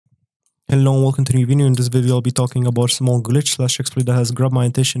Hello and welcome to a new video. In this video I'll be talking about a small glitch/exploit that has grabbed my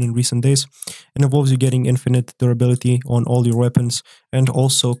attention in recent days. It involves you getting infinite durability on all your weapons and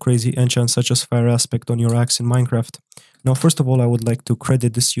also crazy enchants such as fire aspect on your axe in Minecraft. Now first of all I would like to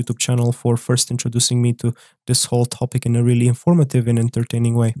credit this YouTube channel for first introducing me to this whole topic in a really informative and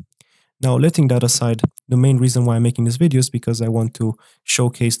entertaining way. Now, letting that aside, the main reason why I'm making this video is because I want to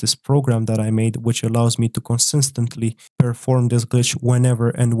showcase this program that I made, which allows me to consistently perform this glitch whenever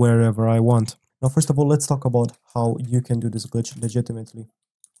and wherever I want. Now, first of all, let's talk about how you can do this glitch legitimately.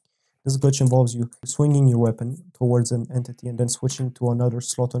 This glitch involves you swinging your weapon towards an entity and then switching to another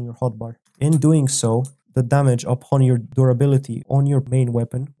slot on your hotbar. In doing so, the damage upon your durability on your main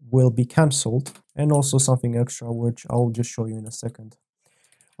weapon will be cancelled, and also something extra, which I'll just show you in a second.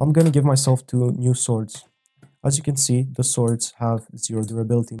 I'm going to give myself 2 new swords. As you can see, the swords have 0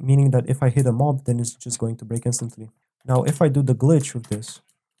 durability, meaning that if I hit a mob, then it's just going to break instantly. Now, if I do the glitch with this,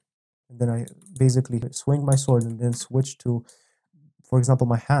 and then I basically swing my sword and then switch to, for example,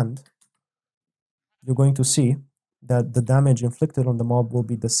 my hand, you're going to see that the damage inflicted on the mob will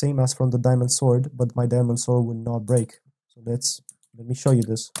be the same as from the diamond sword, but my diamond sword will not break. So let me show you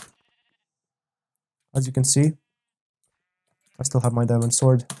this. As you can see, I still have my diamond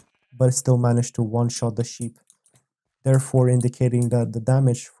sword, but it still managed to one-shot the sheep, therefore indicating that the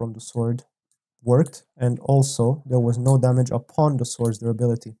damage from the sword worked, and also there was no damage upon the sword's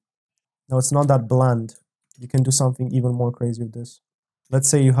durability. Now it's not that bland. You can do something even more crazy with this. Let's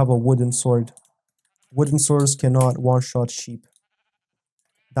say you have a wooden sword. Wooden swords cannot one-shot sheep.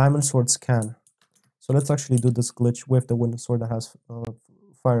 Diamond swords can. So let's actually do this glitch with the wooden sword that has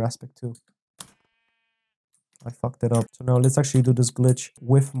fire aspect too. I fucked it up. So now let's actually do this glitch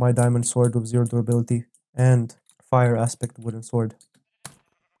with my diamond sword with 0 durability and fire aspect wooden sword.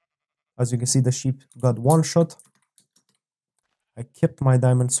 As you can see, the sheep got one shot. I kept my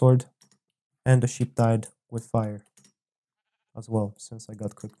diamond sword and the sheep died with fire as well, since I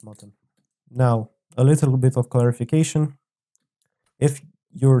got cooked mutton. Now, a little bit of clarification. If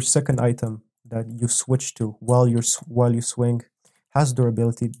your second item that you switch to while you swing has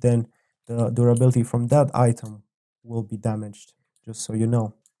durability, then the durability from that item will be damaged, just so you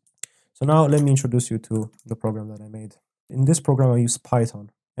know. So now let me introduce you to the program that I made. In this program I used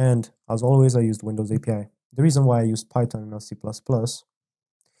Python, and as always I used Windows API. The reason why I used Python and not C++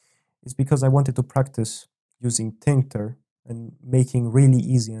 is because I wanted to practice using tkinter and making really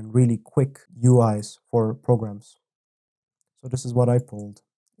easy and really quick UIs for programs. So this is what I pulled.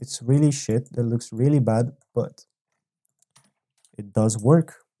 It's really shit, it looks really bad, but it does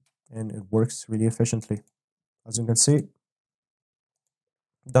work, and it works really efficiently. As you can see, it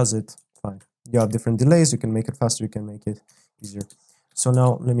does it fine. You have different delays, you can make it faster, you can make it easier. So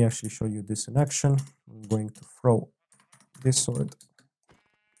now let me actually show you this in action. I'm going to throw this sword,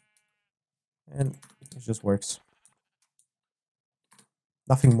 and it just works.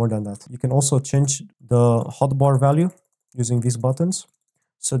 Nothing more than that. You can also change the hotbar value using these buttons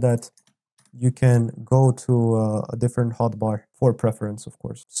so that you can go to a different hotbar for preference, of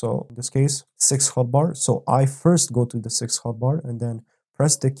course. So in this case, 6 hotbar. So I first go to the 6 hotbar and then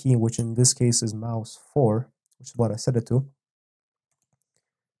press the key, which in this case is mouse 4, which is what I set it to.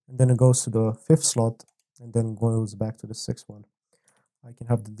 And then it goes to the 5th slot and then goes back to the 6th one. I can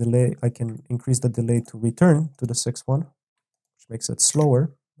have the delay, I can increase the delay to return to the 6th one, which makes it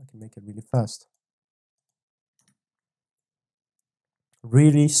slower. I can make it really fast.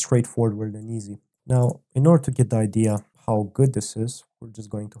 Really straightforward and easy. Now, in order to get the idea how good this is, we're just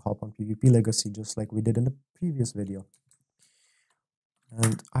going to hop on PvP Legacy just like we did in the previous video.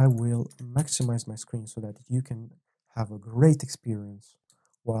 And I will maximize my screen so that you can have a great experience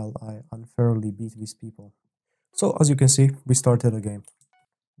while I unfairly beat these people. So, as you can see, we started a game.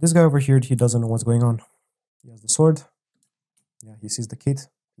 This guy over here, he doesn't know what's going on. He has the sword. Yeah, he sees the kid.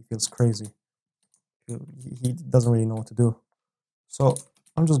 He feels crazy. He doesn't really know what to do. So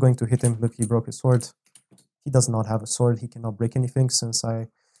I'm just going to hit him. Look, he broke his sword. He does not have a sword. He cannot break anything since I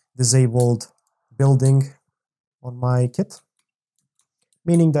disabled building on my kit,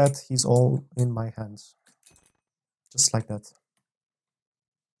 meaning that he's all in my hands. Just like that.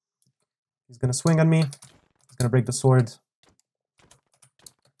 He's going to swing at me. He's going to break the sword.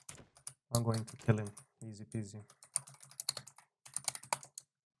 I'm going to kill him. Easy peasy.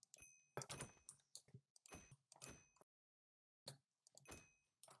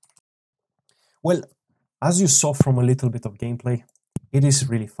 Well, as you saw from a little bit of gameplay, it is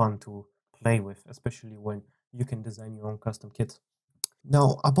really fun to play with, especially when you can design your own custom kit.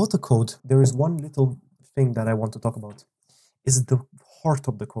 Now, about the code, there is one little thing that I want to talk about. Is the heart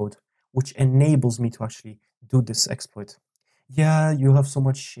of the code, which enables me to actually do this exploit. Yeah, you have so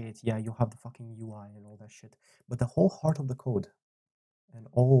much shit. Yeah, you have the fucking UI and all that shit. But the whole heart of the code and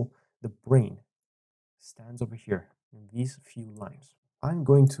all the brain stands over here in these few lines. I'm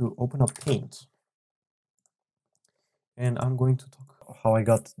going to open up Paint and I'm going to talk how I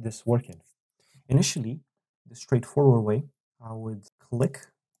got this working. Initially, the straightforward way, I would click,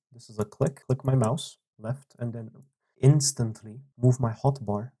 this is a click my mouse left, and then instantly move my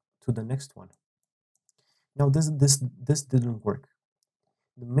hotbar to the next one. Now this didn't work.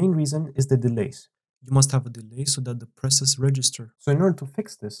 The main reason is the delays. You must have a delay so that the presses register. So in order to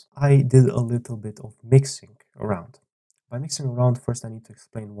fix this, I did a little bit of mixing around. By mixing around, first I need to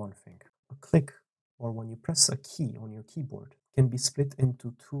explain one thing. A click, or when you press a key on your keyboard, can be split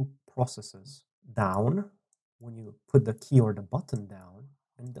into two processes. Down, when you put the key or the button down,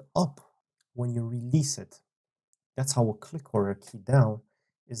 and the up, when you release it. That's how a click or a key down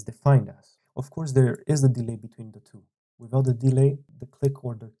is defined as. Of course, there is a delay between the two. Without the delay, the click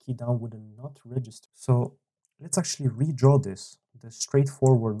or the key down would not register. So let's actually redraw this. The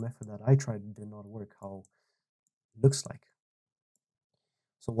straightforward method that I tried did not work how it looks like.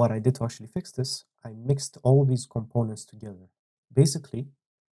 So what I did to actually fix this, I mixed all these components together. Basically,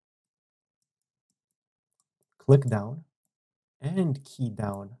 click down and key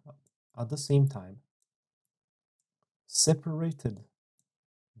down at the same time, separated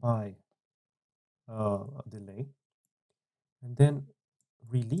by a delay, and then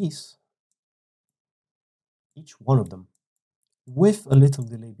release each one of them with a little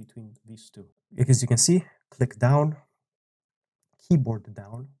delay between these two. Because you can see, click down, keyboard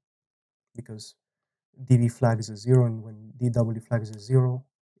down, because DV flags is 0, and when DW flags is 0,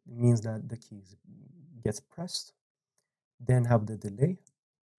 it means that the key gets pressed. Then have the delay,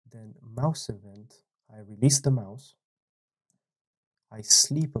 then mouse event, I release the mouse, I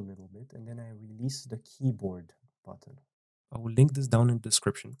sleep a little bit, and then I release the keyboard button. I will link this down in the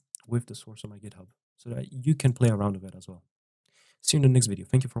description with the source on my GitHub so that you can play around with it as well. See you in the next video.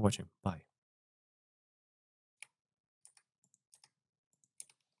 Thank you for watching. Bye.